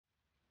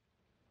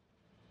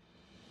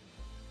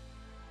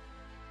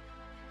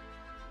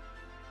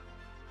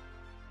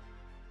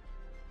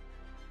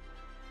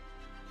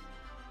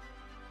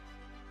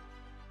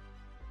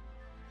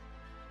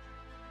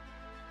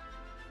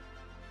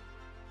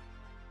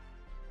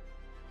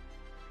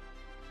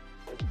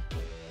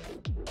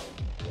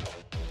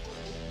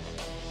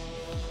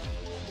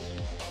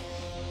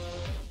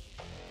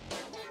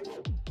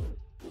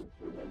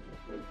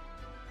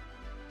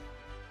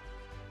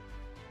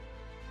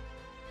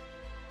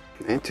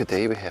And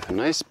today we have a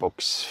nice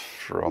box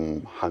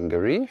from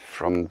Hungary,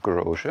 from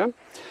Grozer.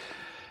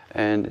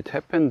 And it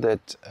happened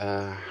that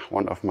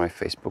one of my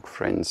Facebook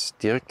friends,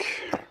 Dirk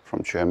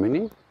from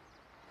Germany,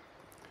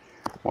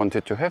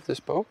 wanted to have this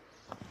bow.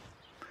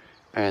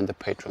 And the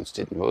patrons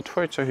didn't vote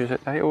for it, so he said,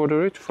 I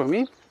order it for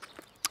me,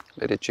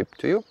 let it ship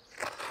to you,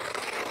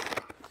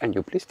 and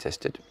you please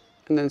test it,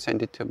 and then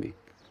send it to me.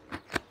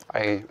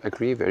 I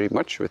agree very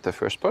much with the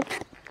first part,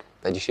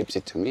 that he ships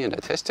it to me and I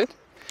test it.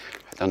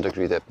 I don't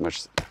agree that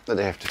much that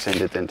I have to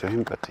send it then to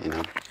him, but you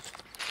know.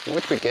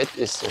 What we get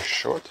is a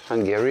short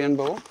Hungarian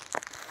bow,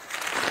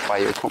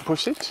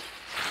 Biocomposite.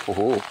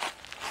 Oh.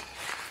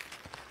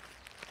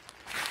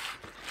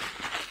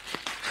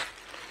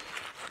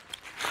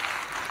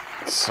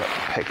 So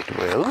packed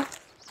well.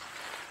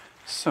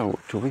 So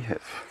what do we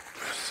have?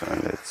 So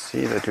let's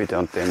see that we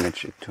don't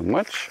damage it too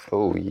much.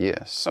 Oh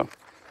yeah, so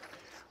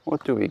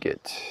what do we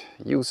get?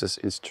 User's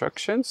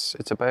instructions.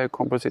 It's a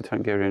biocomposite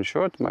Hungarian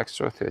short, max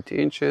draw 30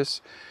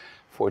 inches,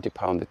 40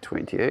 pound at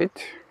 28.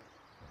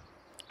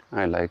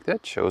 I like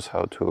that. Shows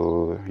how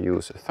to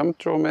use a thumb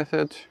draw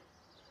method.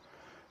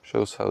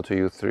 Shows how to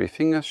use 3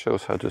 fingers.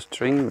 Shows how to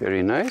string.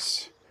 Very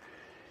nice.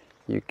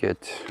 You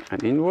get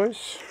an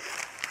invoice.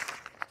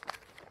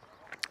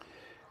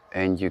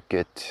 And you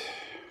get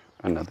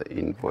another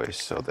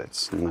invoice, so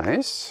that's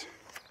nice.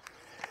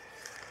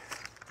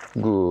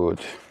 Good.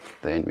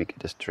 Then we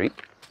get a string,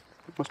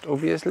 most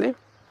obviously.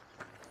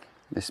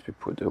 This we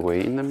put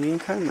away in the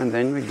meantime, and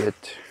then we get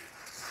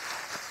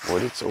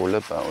what it's all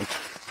about.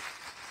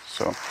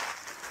 So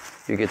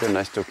you get a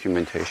nice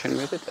documentation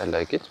with it. I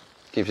like it.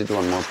 Gives it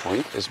one more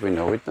point, as we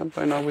know it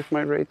by now with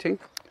my rating.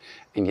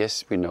 And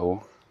yes, we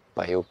know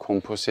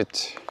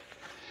biocomposite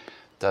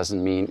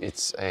doesn't mean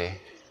it's a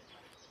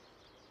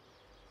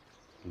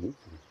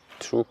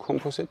true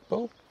composite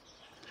bow,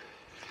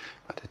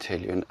 but I tell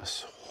you in a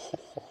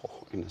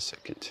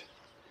second.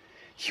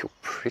 You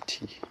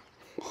pretty.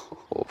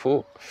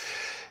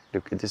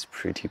 Look at this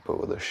pretty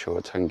bow, the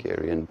short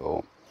Hungarian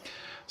bow.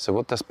 So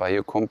what does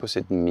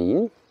biocomposite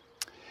mean?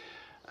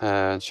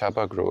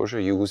 Csaba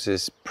Grozer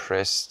uses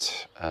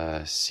pressed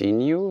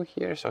sinew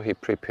here, so he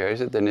prepares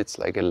it, and it's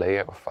like a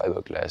layer of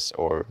fiberglass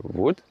or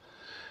wood.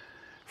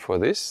 For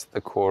this,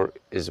 the core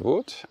is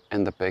wood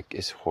and the back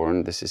is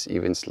horn. This is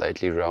even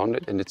slightly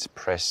rounded and it's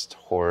pressed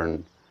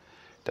horn.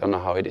 Don't know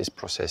how it is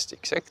processed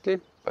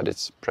exactly, but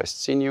it's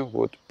pressed sinew,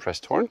 wood,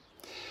 pressed horn.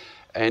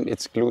 And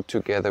it's glued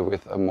together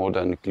with a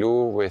modern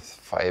glue with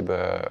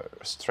fiber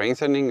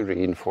strengthening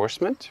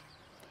reinforcement.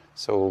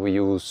 So we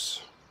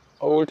use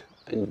old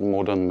and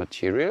modern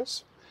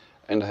materials,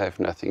 and I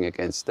have nothing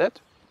against that.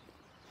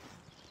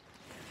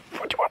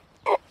 41.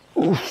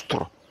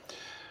 Oh,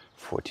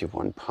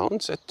 41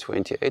 pounds at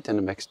 28 and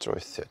a max draw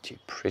is 30.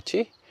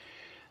 Pretty.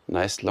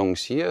 Nice long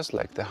shears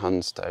like the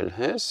Hun style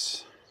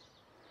has.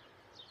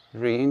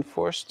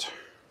 Reinforced.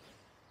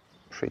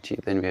 Pretty.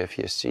 Then we have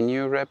here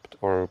sinew wrapped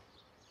or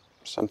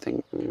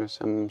something, you know,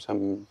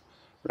 some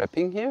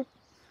wrapping here.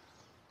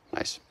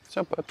 Nice.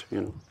 So, but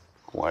you know,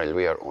 while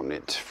we are on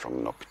it,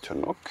 from knock to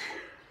knock,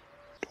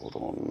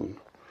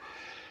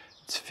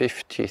 it's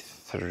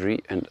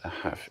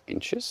 53.5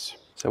 inches.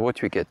 So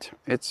what we get,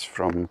 it's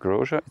from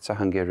Grozer, it's a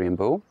Hungarian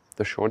bow,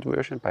 the short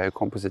version,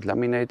 biocomposite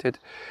laminated.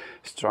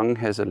 Strung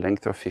has a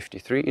length of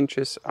 53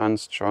 inches,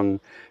 unstrung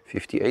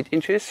 58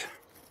 inches.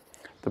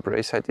 The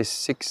brace height is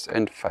 6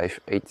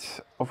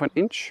 5/8 of an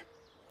inch.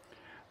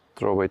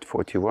 Draw weight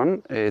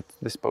 41.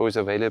 This bow is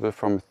available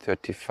from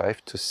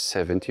 35 to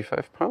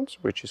 75 pounds,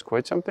 which is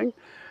quite something.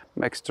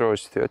 Max draw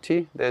is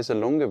 30. There's a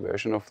longer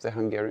version of the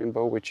Hungarian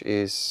bow, which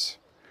is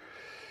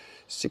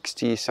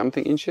 60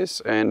 something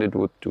inches, and it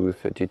would do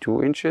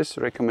 32 inches.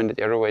 Recommended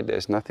arrow weight,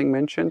 there's nothing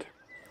mentioned.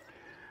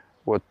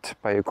 What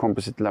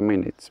biocomposite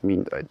laminates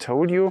mean, I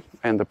told you,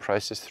 and the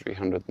price is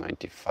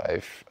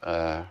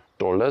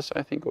 $395,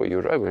 I think, or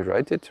euro. I will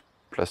write it,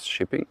 plus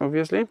shipping,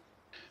 obviously.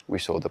 We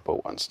saw the bow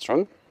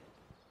unstrung.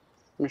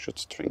 We should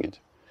string it.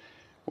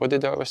 What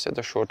did I always say?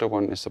 The shorter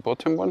one is the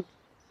bottom one.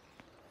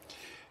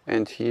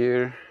 And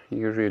here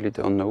you really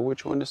don't know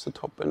which one is the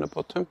top and the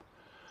bottom.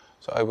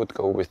 So I would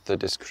go with the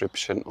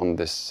description on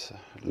this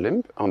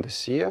limb, on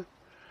this ear.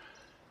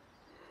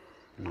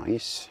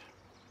 Nice.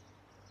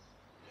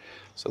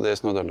 So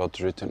there's not a lot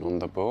written on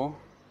the bow.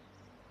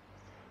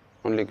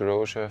 Only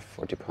Grozer,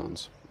 40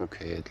 pounds.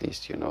 Okay, at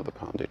least you know the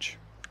poundage.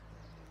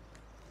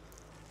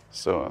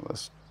 So the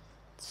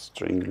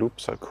string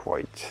loops are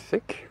quite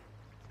thick.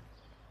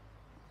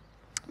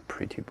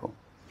 Pretty bow.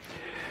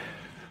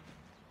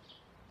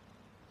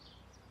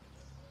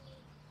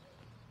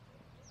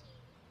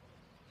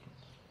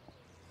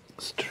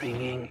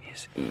 Stringing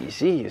is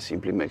easy. You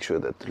simply make sure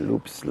that the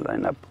loops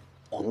line up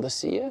on the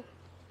sear.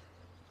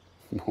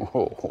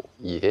 Oh,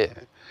 yeah,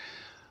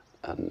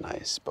 a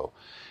nice bow.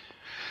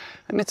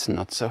 And it's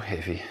not so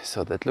heavy,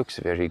 so that looks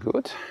very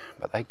good.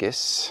 But I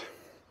guess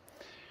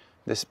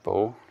this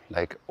bow,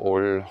 like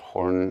all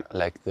horn,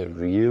 like the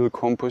real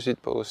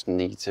composite bows,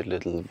 needs a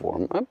little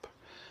warm up.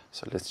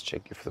 So let's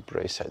check if the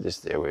brace height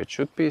is there where it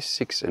should be.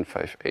 6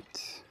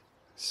 5/8,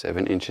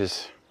 7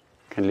 inches.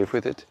 can live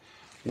with it.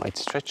 Might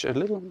stretch a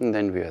little, and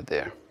then we are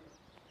there.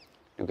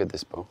 Look at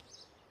this bow.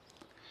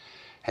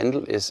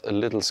 Handle is a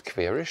little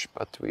squarish,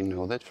 but we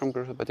know that from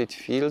Grozer, but it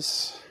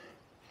feels,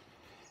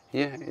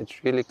 yeah,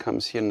 it really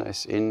comes here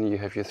nice in. You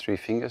have your 3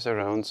 fingers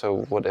around,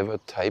 so whatever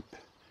type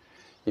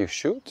you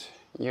shoot,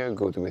 you're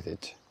good with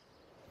it.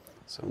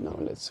 So now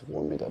let's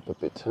warm it up a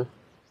bit, huh?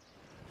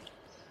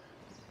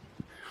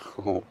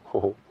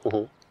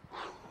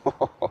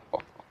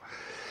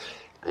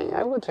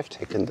 I would have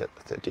taken that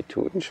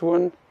 32-inch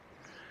one,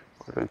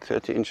 but a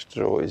 30-inch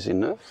draw is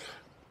enough.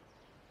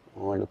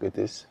 Oh, look at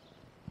this.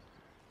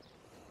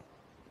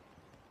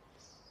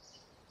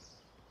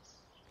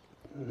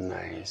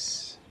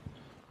 Nice.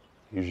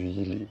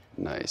 Really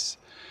nice.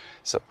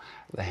 So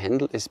the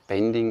handle is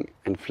bending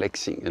and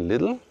flexing a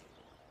little,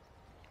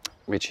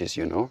 which is,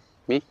 you know,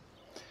 me.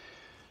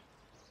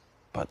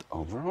 But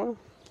overall,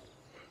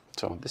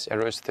 so this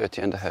arrow is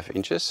 30.5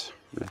 inches.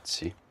 Let's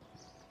see.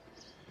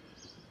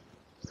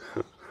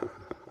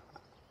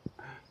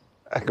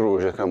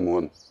 Grozer, come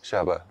on,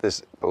 Csaba,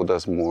 this bow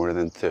does more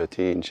than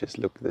 30 inches.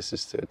 Look, this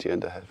is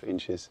 30.5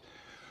 inches.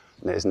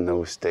 There's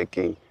no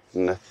stacking,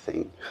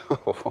 nothing.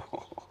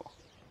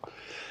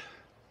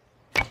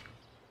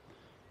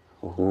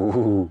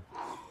 Ooh.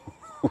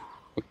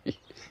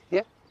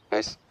 Yeah,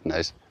 nice,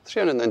 nice.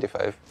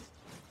 395.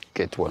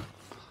 Get one.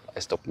 I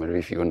stop my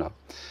review now.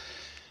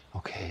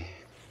 Okay,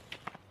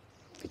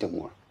 we do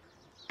more.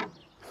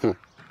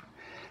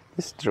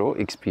 This draw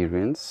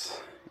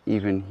experience,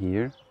 even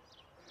here,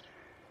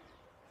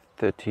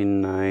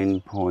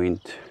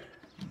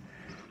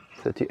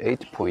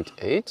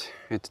 38.8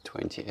 at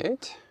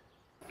 28.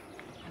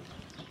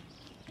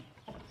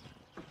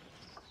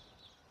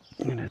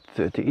 And at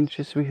 30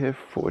 inches we have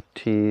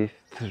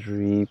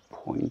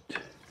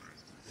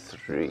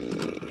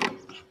 43.3.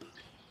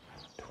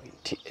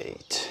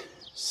 28.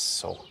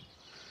 So,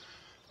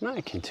 now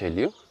I can tell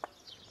you,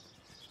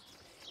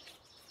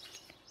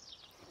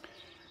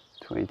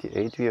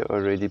 28 we are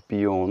already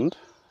beyond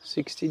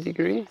 60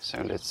 degrees.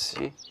 So let's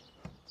see.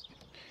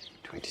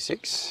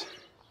 26.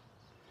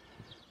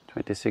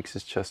 26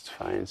 is just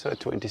fine. So at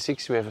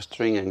 26 we have a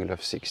string angle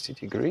of 60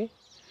 degrees.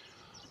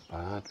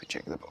 But we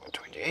check the bow at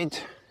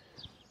 28.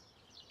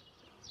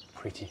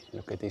 Pretty.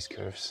 Look at these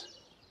curves.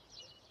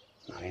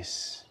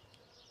 Nice.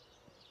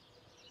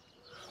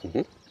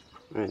 And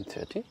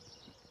 30.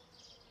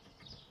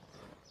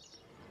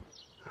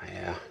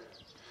 Yeah.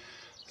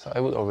 So I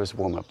would always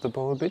warm up the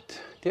bow a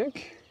bit,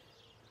 Dirk.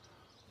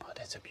 But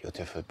it's a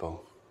beautiful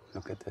bow.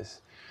 Look at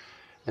this.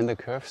 And the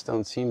curves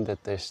don't seem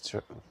that they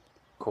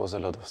cause a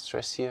lot of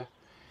stress here.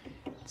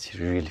 It's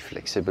really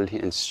flexible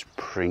here and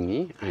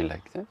springy. I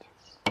like that.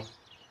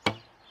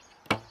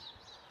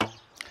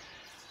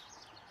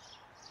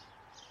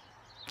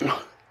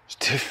 Oh,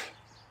 stiff.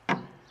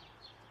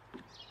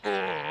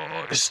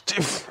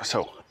 Stiff.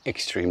 So,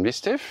 extremely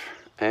stiff.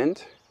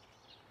 And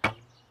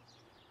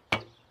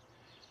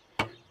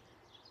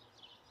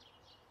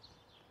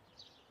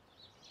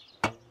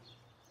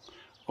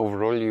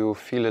overall you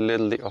feel a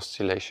little the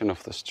oscillation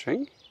of the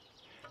string,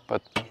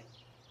 but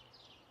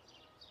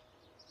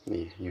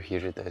yeah, you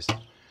hear it as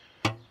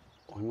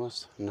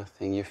almost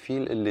nothing. You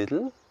feel a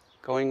little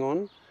going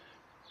on,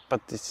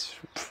 but it's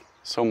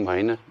so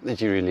minor that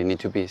you really need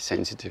to be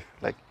sensitive,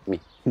 like me.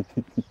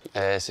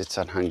 As it's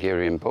a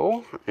Hungarian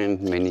bow,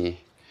 and many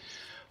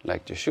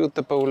like to shoot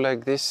the bow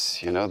like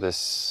this, you know,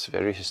 this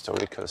very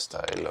historical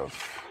style of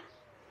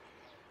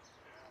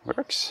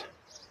works.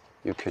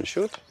 You can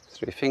shoot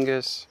 3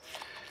 fingers,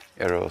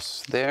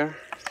 arrows there.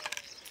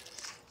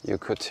 You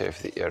could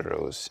have the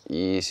arrows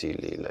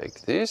easily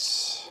like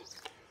this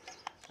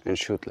and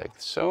shoot like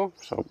so.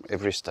 So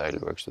every style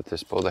works with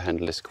this bow. The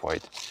handle is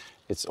quite,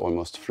 it's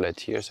almost flat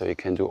here, so you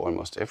can do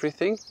almost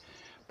everything,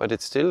 but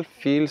it still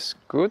feels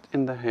good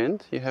in the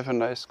hand. You have a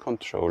nice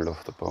control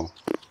of the bow,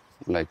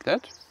 like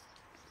that.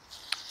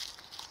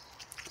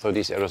 So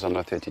these arrows are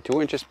not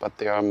 32 inches, but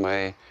they are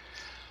my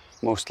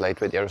most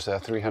lightweight arrows. They are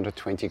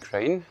 320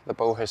 grain. The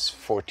bow has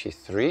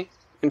 43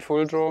 in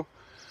full draw.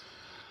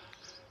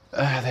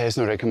 There is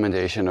no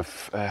recommendation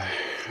of,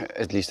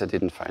 at least I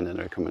didn't find a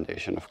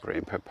recommendation of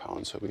grain per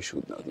pound. So we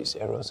shoot now these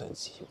arrows and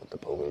see what the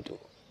bow will do.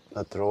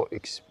 The draw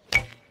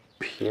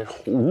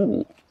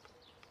ooh,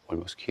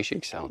 almost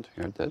kishik sound.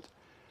 You heard that?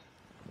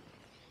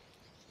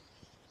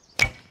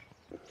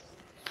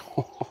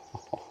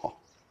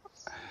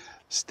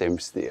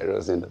 Stamps the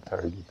arrows in the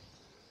target.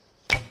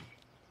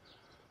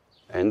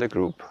 And the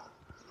group.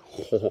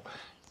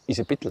 Is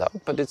a bit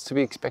loud, but it's to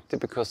be expected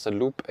because the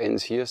loop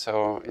ends here,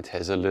 so it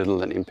has a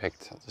little an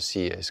impact. The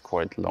C is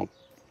quite long.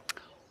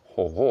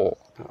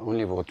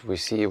 Only what we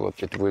see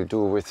what it will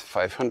do with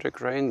 500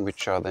 grain,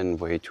 which are then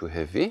way too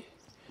heavy,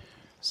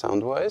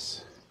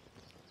 sound-wise.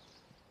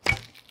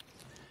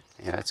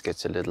 Yeah, it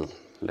gets a little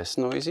less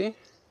noisy.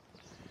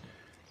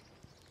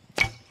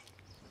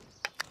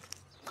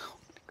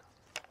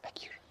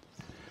 Accurate.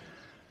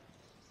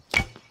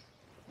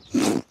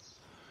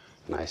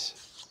 Nice.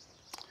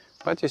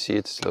 But you see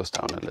it slows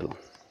down a little.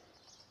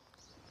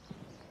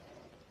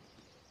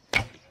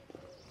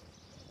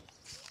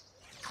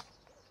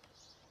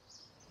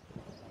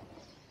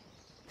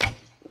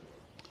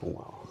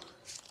 wow.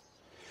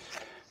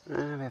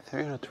 And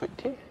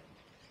 320.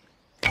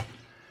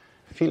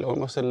 Feel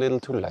almost a little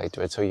too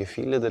lightweight, so you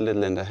feel it a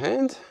little in the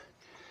hand.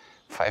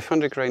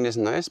 500 grain is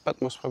nice, but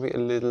most probably a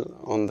little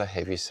on the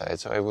heavy side.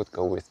 So I would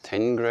go with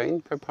 10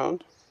 grain per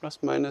pound, plus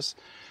minus.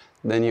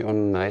 Then you're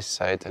on the nice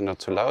side and not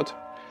too loud,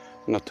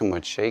 not too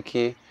much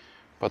shaky.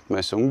 But my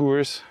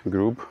Songurs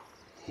group,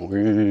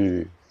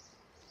 wee.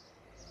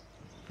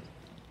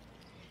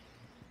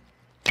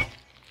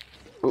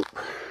 Oop,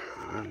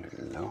 a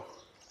little low.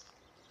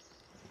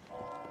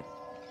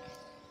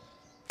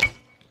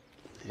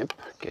 Yep,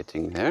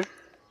 getting there.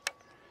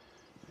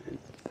 And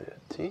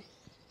 30.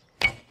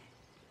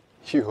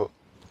 Yo,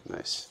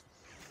 nice.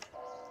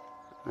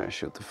 I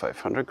shoot the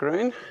 500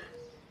 grain.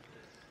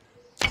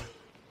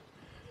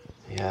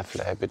 Yeah,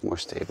 fly a bit more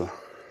stable.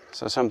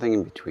 So something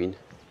in between.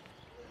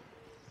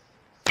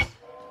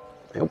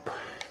 Yep.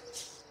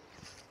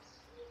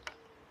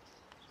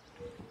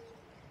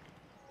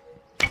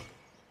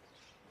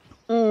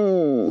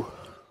 Ooh,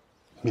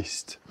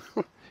 missed.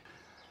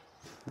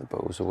 The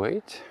bow's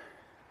weight,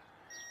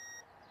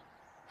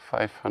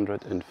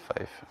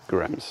 505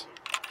 grams.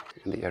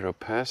 And the arrow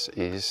pass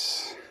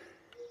is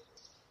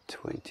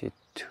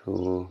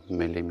 22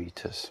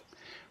 millimeters,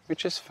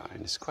 which is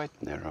fine. It's quite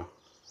narrow.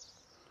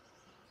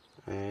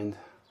 And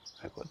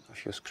I got a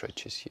few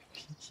scratches here.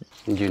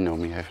 You know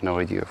me, I have no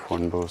idea of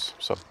horn bows.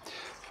 So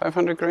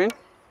 500 grain.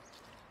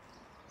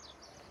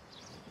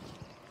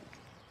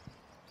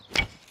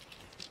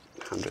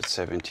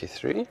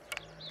 173.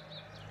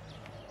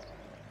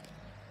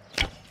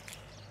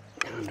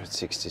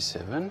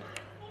 167.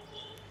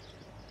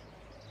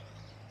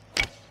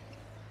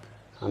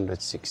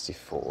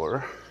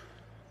 164.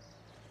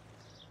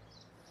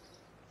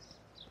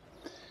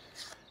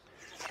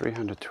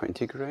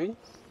 320 grain.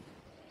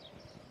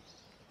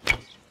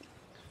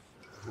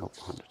 Oh,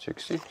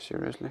 160,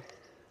 seriously.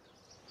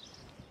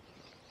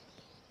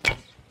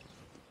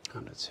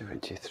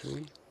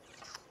 173.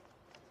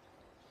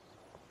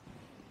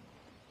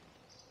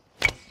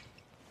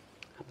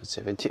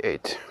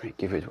 178. I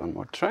give it one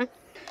more try.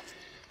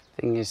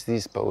 Thing is,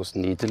 these bows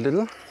need a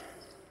little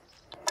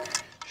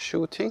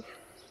shooting.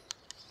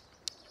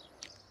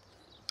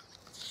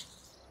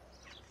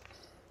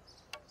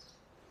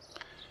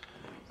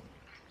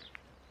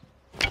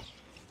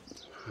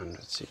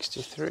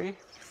 $163.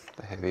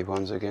 The heavy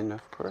ones again,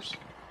 of course.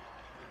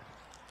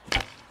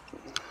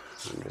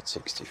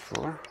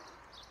 164.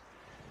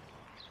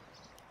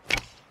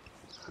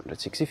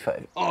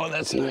 165. Oh,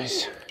 that's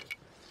nice.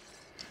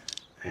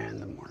 And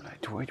the more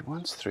lightweight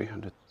ones,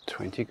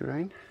 320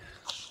 grain.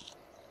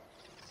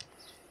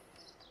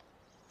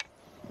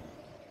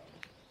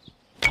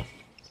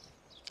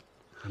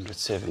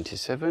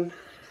 177.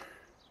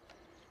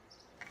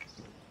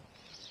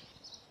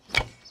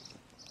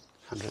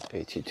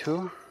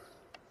 182.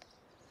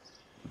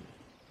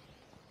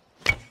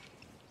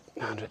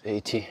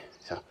 180.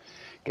 So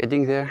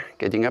getting there,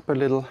 getting up a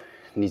little,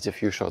 needs a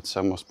few shots.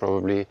 So most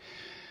probably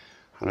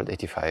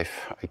 185.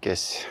 I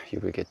guess you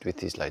will get with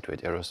these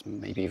lightweight arrows,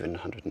 maybe even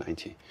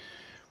 190.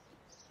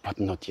 But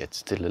not yet,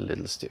 still a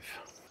little stiff.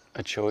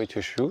 A joy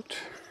to shoot.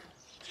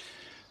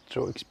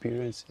 Draw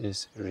experience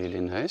is really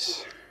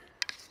nice.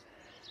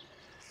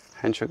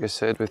 Handshock is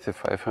set with the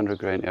 500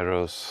 grain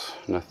arrows,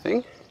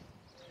 nothing.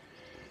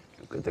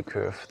 Look at the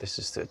curve, this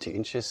is 30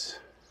 inches.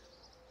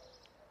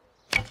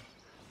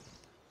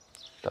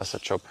 Does the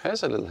job,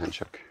 has a little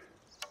handshock.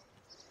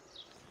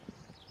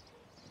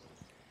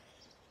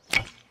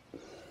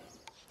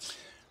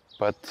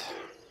 But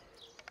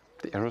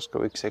the arrows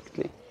go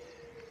exactly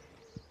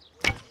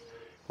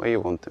where you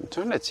want them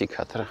to. Let's see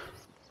Katra.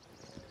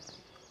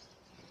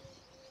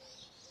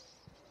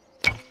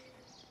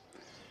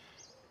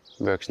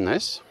 Works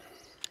nice.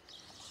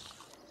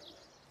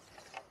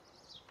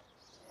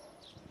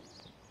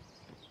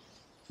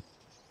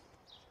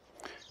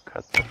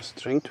 Cut the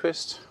string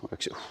twist,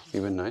 works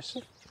even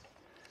nicer.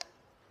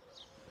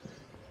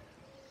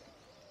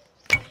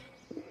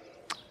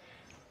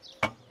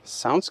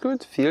 Sounds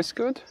good, feels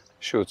good,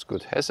 shoots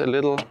good. Has a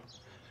little,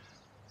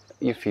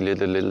 you feel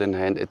it a little in the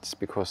hand. It's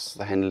because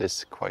the handle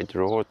is quite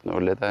raw, no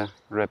leather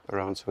wrap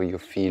around, so you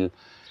feel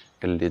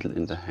a little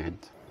in the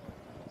hand.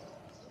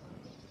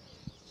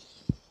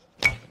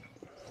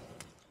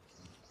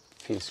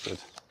 Feels good.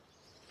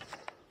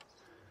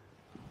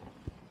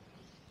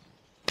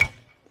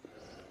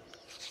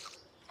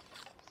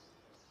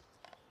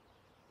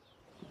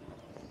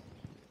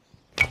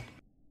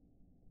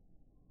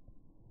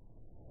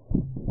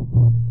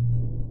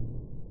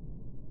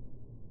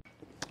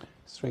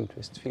 String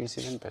twist feels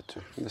even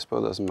better. This bow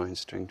doesn't mind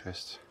string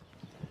twist.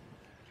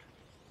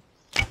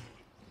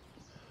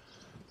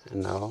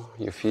 And now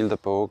you feel the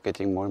bow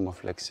getting more and more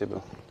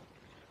flexible.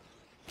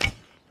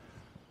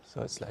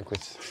 So it's like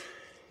with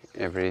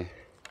every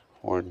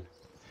horn,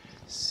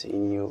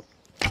 sinew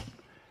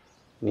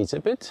needs a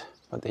bit,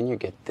 but then you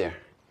get there.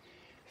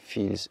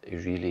 Feels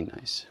really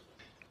nice.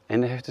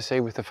 And I have to say,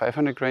 with the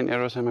 500 grain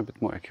arrows, I'm a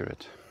bit more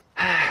accurate.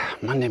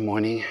 Monday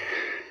morning,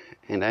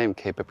 and I am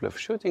capable of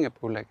shooting a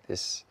bow like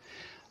this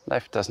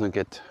life does not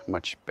get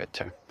much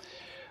better.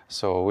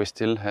 So we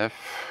still have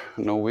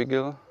no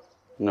wiggle,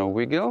 no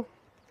wiggle.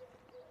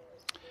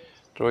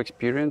 Draw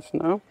experience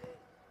now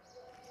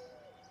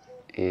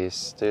is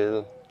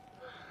still,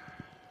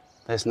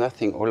 there's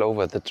nothing all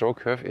over. The draw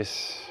curve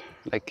is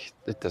like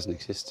it doesn't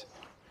exist.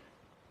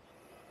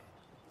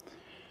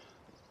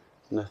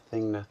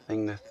 Nothing,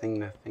 nothing, nothing,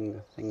 nothing,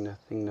 nothing,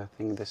 nothing,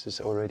 nothing. This is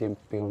already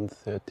beyond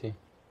 30.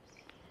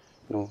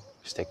 No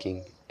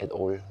stacking at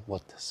all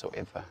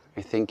whatsoever.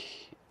 I think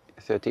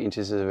 30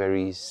 inches is a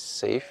very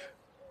safe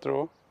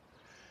draw.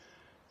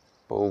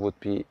 Bow would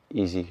be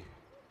easy,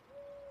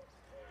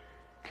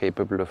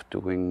 capable of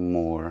doing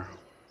more.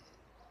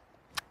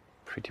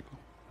 Pretty bow.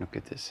 Look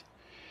at this.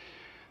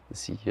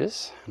 The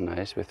ears,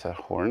 nice with a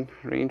horn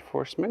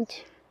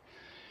reinforcement.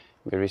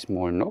 Very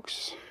small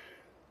nocks.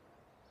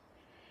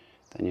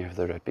 Then you have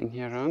the wrapping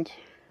here around.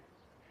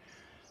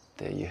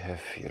 There you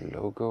have your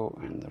logo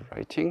and the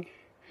writing.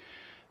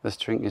 The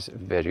string is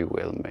very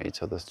well made,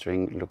 so the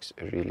string looks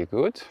really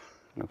good.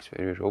 Looks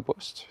very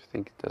robust. I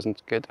think it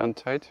doesn't get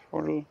untied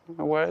for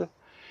a while.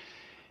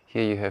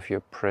 Here you have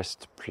your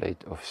pressed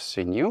plate of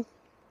sinew.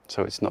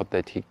 So it's not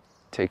that he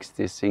takes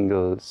these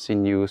single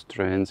sinew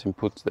strands and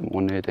puts them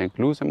on it and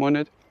glues them on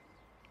it.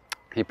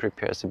 He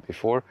prepares it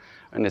before,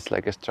 and it's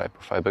like a stripe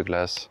of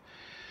fiberglass.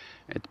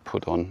 It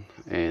put on,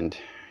 and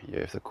you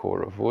have the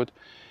core of wood,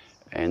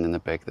 and in the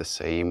back the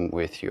same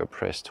with your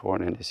pressed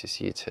horn, and as you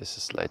see it has a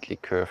slightly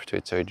curve to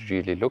it, so it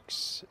really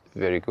looks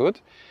very good.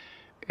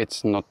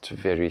 It's not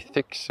very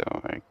thick, so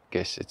I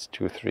guess it's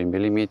 2-3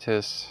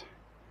 millimeters,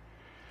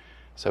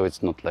 so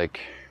it's not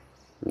like,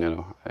 you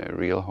know, a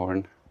real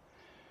horn.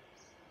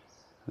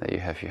 There you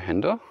have your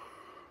handle.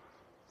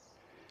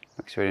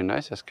 Looks very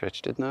nice. I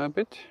scratched it now a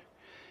bit.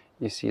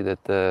 You see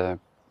that the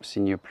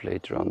sinew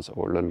plate runs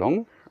all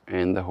along,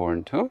 and the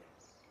horn too.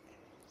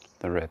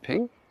 The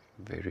wrapping,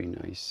 very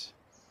nice.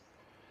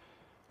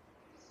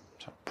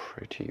 It's a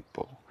pretty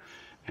bow.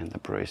 And the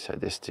brace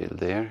head is still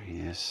there,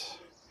 yes.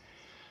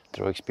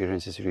 Draw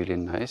experience is really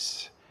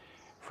nice.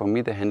 For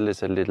me the handle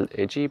is a little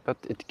edgy, but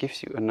it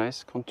gives you a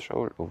nice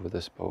control over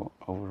this bow.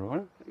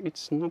 Overall,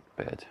 it's not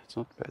bad, it's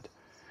not bad.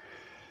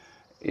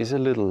 It's a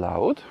little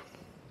loud,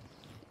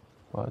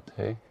 but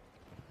hey.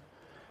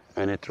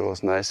 And it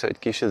draws nice, so it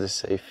gives you the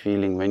safe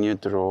feeling when you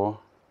draw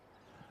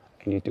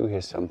and you do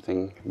hear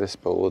something, this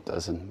bow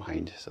doesn't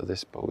mind. So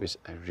this bow is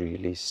a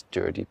really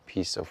sturdy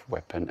piece of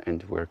weapon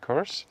and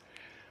workhorse.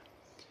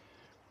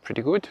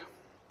 Pretty good.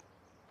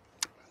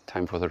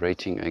 Time for the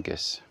rating, I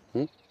guess.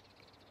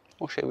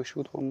 Or shall we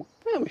shoot one more?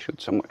 Yeah, we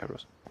shoot some more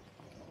arrows.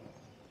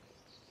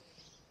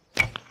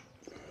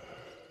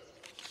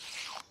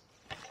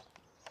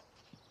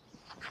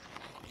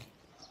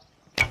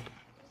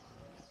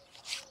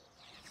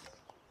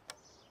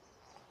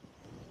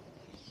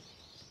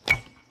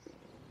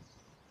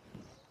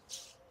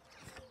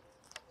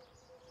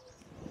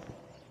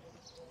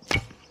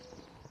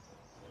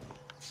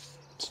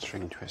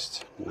 String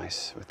twist,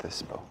 nice with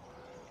this bow.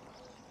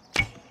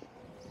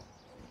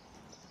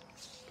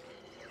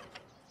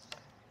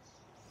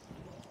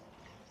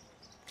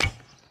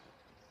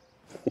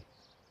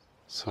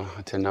 So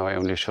until now I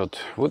only shot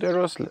wood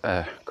arrows,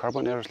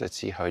 carbon arrows. Let's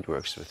see how it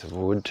works with the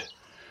wood.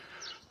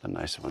 The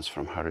nice ones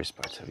from Harry's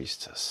Barta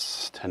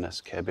Vista's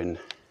Tanner's Cabin.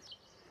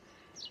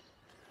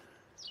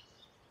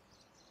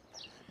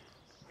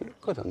 Look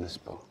good on this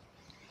bow.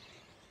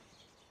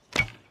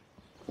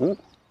 Ooh.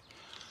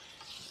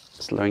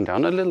 Slowing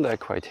down a little, they're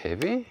quite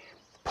heavy,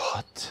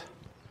 but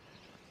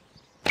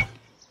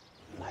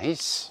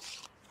nice.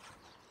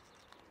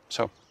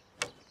 So,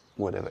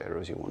 whatever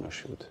arrows you want to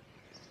shoot.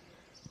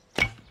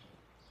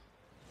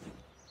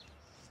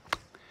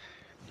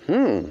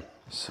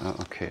 So,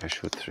 okay, I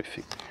shoot three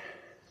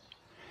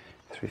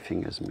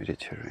fingers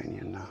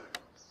Mediterranean now.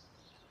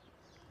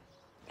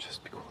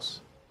 Just because.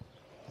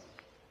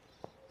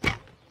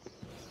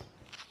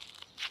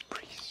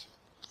 Breeze.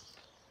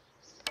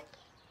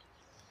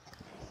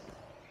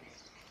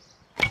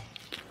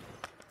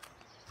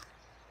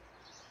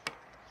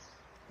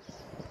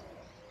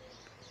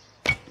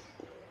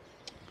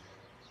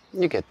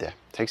 You get there.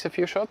 Takes a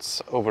few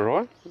shots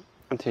overall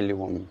until you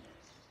warm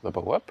the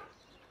bow up.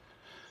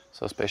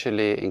 So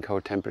especially in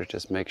cold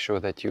temperatures, make sure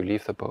that you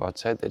leave the bow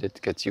outside, that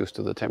it gets used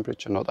to the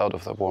temperature, not out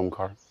of the warm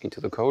car into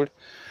the cold.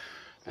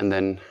 And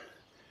then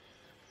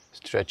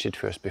stretch it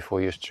first before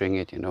you string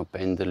it, you know,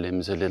 bend the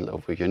limbs a little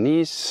over your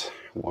knees,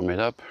 warm it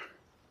up.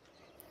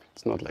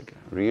 It's not like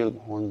a real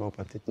horn bow,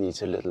 but it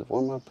needs a little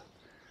warm up.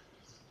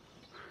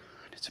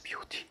 And it's a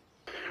beauty.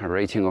 A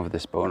rating of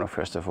this bow, now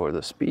first of all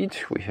the speed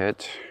we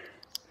had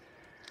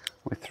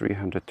with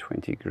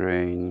 320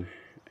 grain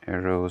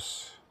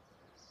arrows.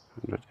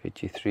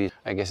 183.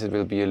 I guess it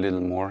will be a little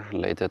more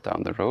later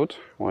down the road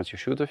once you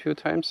shoot a few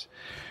times.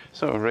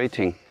 So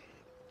rating.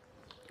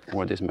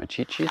 What is my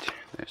cheat sheet?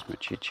 There's my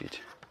cheat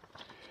sheet.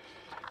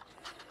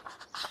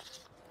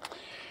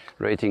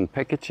 Rating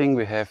packaging,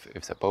 we have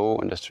if the bow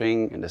and the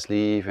string and the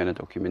sleeve and the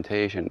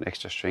documentation,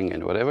 extra string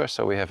and whatever.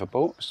 So we have a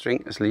bow,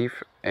 string, a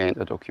sleeve and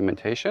a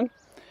documentation,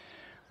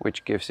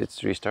 which gives it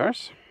 3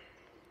 stars.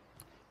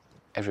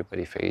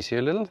 everybody fails here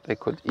a little. They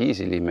could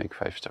easily make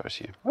 5 stars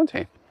here.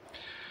 Okay.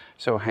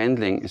 So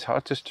handling is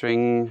hard to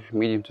string,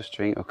 medium to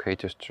string, okay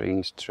to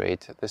string,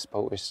 straight. This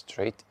bow is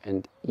straight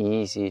and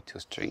easy to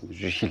string,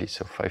 really.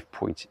 So 5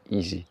 points,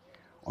 easy,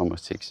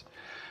 almost 6.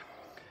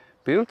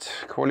 Build,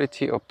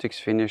 quality, optics,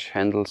 finish,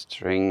 handle,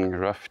 string,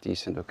 rough,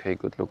 decent, okay,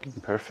 good looking,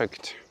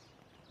 perfect.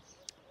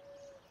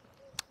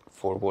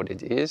 For what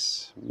it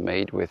is,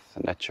 made with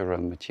natural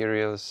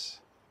materials,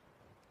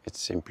 it's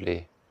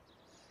simply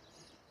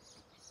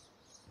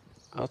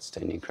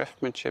outstanding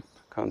craftsmanship.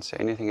 Can't say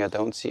anything. I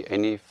don't see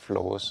any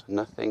flaws,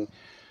 nothing.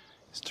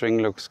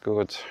 String looks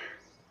good.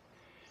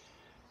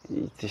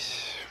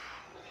 This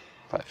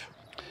 5.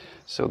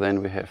 So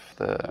then we have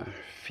the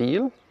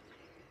feel,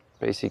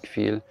 basic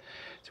feel.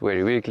 It's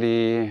very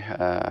wiggly.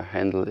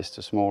 Handle is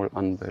too small,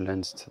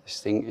 unbalanced. This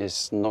thing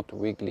is not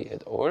wiggly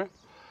at all,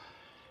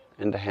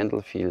 and the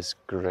handle feels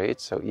great.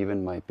 So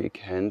even my big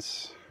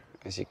hands,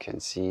 as you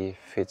can see,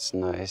 fits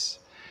nice.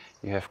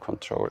 You have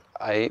control.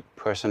 I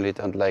personally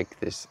don't like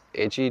this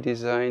edgy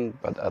design,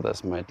 but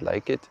others might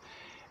like it.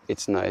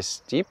 It's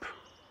nice deep,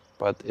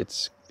 but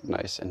it's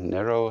nice and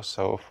narrow.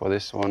 So for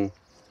this one,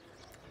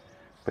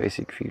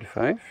 basic feel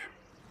 5.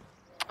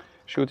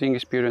 Shooting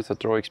experience, the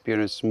draw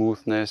experience,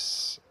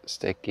 smoothness,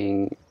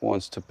 stacking,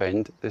 wants to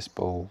bend. This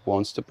bow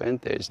wants to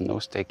bend. There is no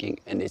stacking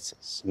and it's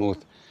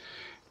smooth.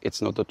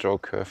 It's not a draw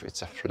curve,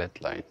 it's a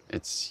flat line.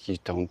 You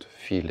don't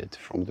feel it.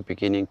 From the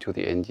beginning to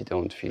the end, you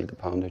don't feel the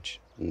poundage,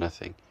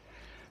 nothing.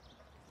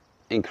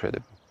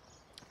 Incredible.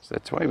 So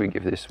that's why we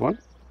give this one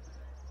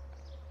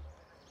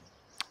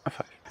a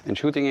 5. And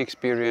shooting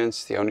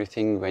experience, the only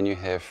thing when you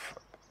have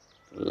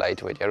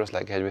lightweight arrows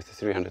like I had with the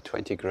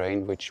 320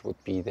 grain, which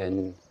would be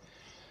then,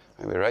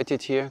 I will write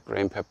it here,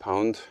 grain per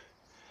pound,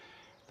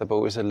 the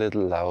bow is a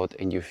little loud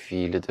and you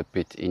feel it a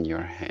bit in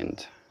your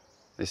hand.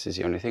 This is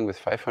the only thing. With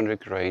 500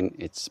 grain,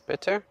 it's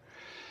better.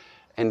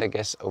 And I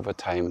guess over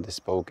time this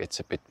bow gets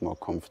a bit more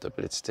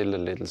comfortable. It's still a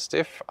little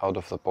stiff out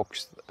of the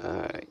box,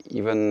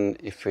 even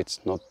if it's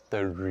not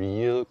the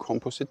real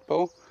composite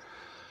bow.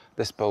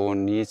 This bow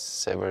needs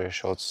several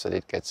shots so that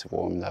it gets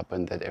warmed up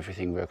and that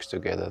everything works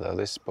together. Though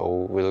this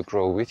bow will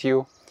grow with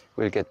you,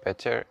 will get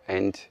better,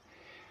 and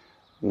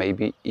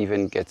maybe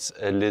even gets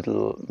a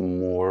little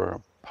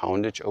more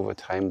poundage over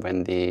time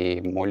when the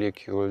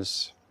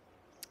molecules,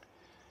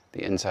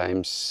 the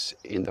enzymes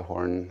in the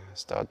horn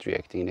start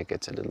reacting and it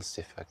gets a little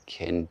stiffer.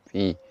 Can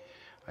be.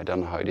 I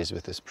don't know how it is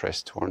with this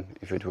pressed horn,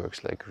 if it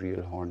works like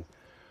real horn.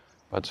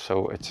 But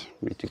so it's,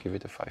 we need to give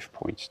it a 5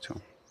 points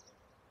too.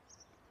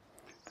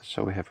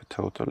 So we have a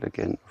total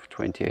again of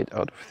 28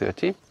 out of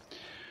 30.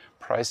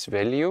 Price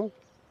value,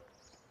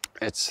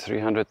 it's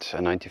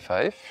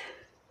 395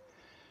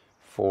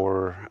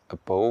 for a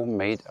bow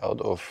made out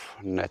of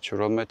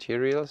natural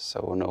materials.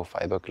 So no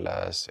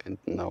fiberglass and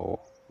no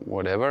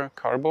whatever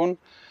carbon.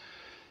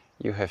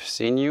 You have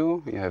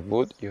sinew, you have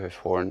wood, you have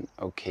horn.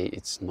 Okay,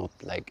 it's not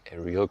like a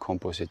real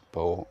composite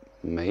bow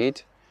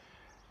made.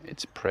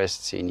 It's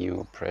pressed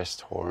sinew, pressed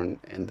horn,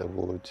 and the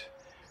wood,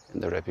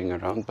 and the wrapping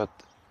around. But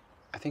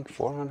I think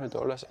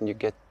 $400 and you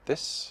get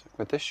this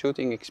with this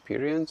shooting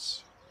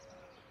experience.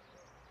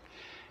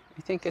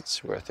 I think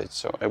it's worth it.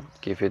 So I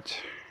would give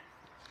it.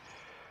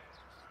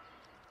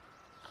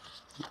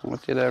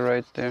 What did I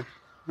write there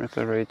with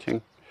the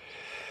rating?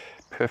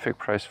 Perfect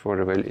price for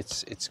the well.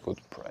 It's good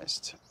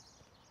priced.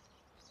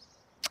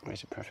 Why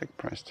is it perfect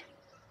priced?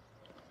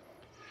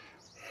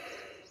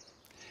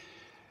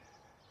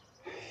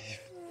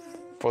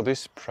 For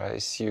this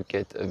price you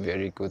get a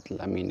very good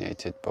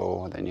laminated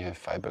bow, then you have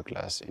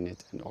fiberglass in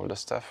it and all the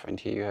stuff, and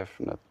here you have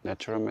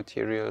natural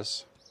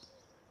materials.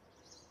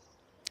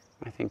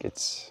 I think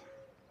it's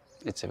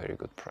a very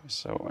good price,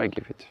 so I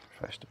give it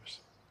 5 stars.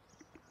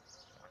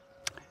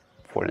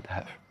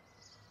 4.5.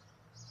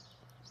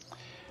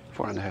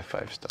 4.5,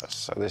 5 stars.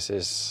 So this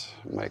is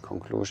my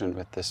conclusion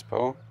with this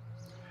bow.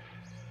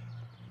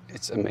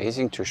 It's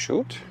amazing to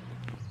shoot.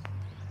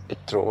 It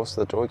draws,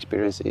 the draw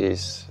experience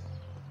is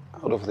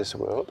out of this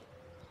world.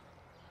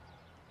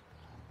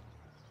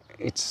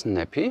 It's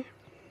snappy.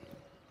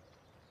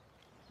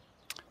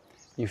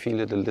 You feel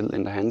it a little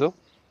in the handle,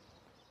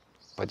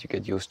 but you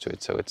get used to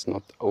it, so it's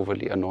not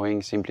overly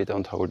annoying. Simply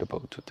don't hold the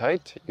bow too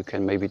tight. You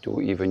can maybe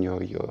do even your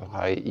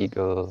high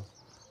eagle,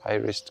 high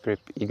wrist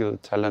grip, eagle,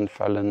 talon,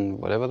 fallen,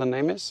 whatever the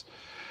name is,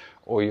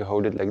 or you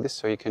hold it like this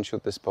so you can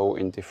shoot this bow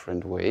in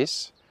different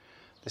ways.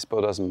 This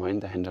bow doesn't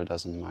mind, the handle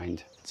doesn't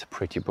mind. It's a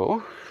pretty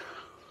bow.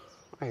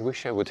 I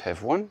wish I would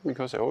have one,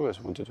 because I always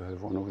wanted to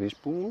have one of these.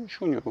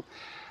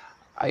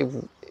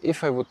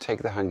 If I would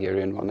take the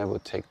Hungarian one, I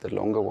would take the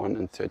longer one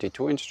and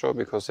 32-inch draw,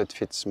 because it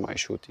fits my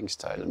shooting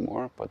style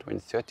more. But when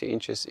 30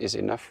 inches is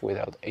enough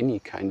without any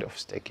kind of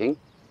stacking,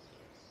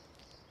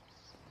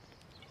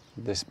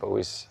 this bow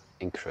is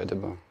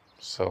incredible.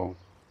 So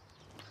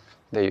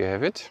there you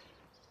have it.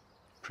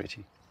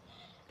 Pretty.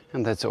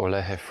 And that's all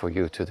I have for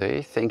you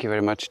today. Thank you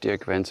very much, dear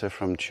Grozer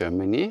from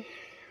Germany.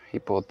 He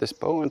bought this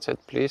bow and said,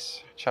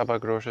 please, Csaba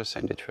Grozer,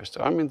 send it first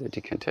to Armin that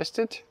he can test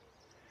it.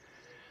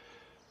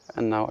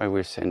 And now I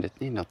will send it,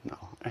 not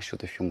now, I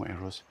shoot a few more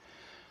arrows.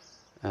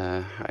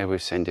 I will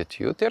send it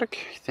to you, Dirk.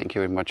 Thank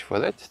you very much for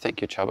that.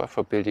 Thank you, Csaba,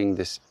 for building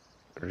this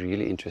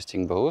really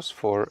interesting bows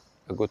for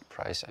a good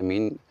price. I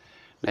mean,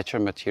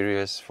 natural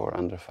materials for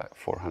under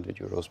 400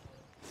 euros.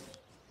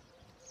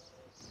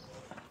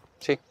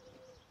 See?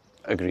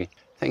 Agree.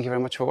 Thank you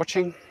very much for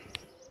watching,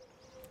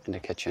 and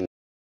I'll catch you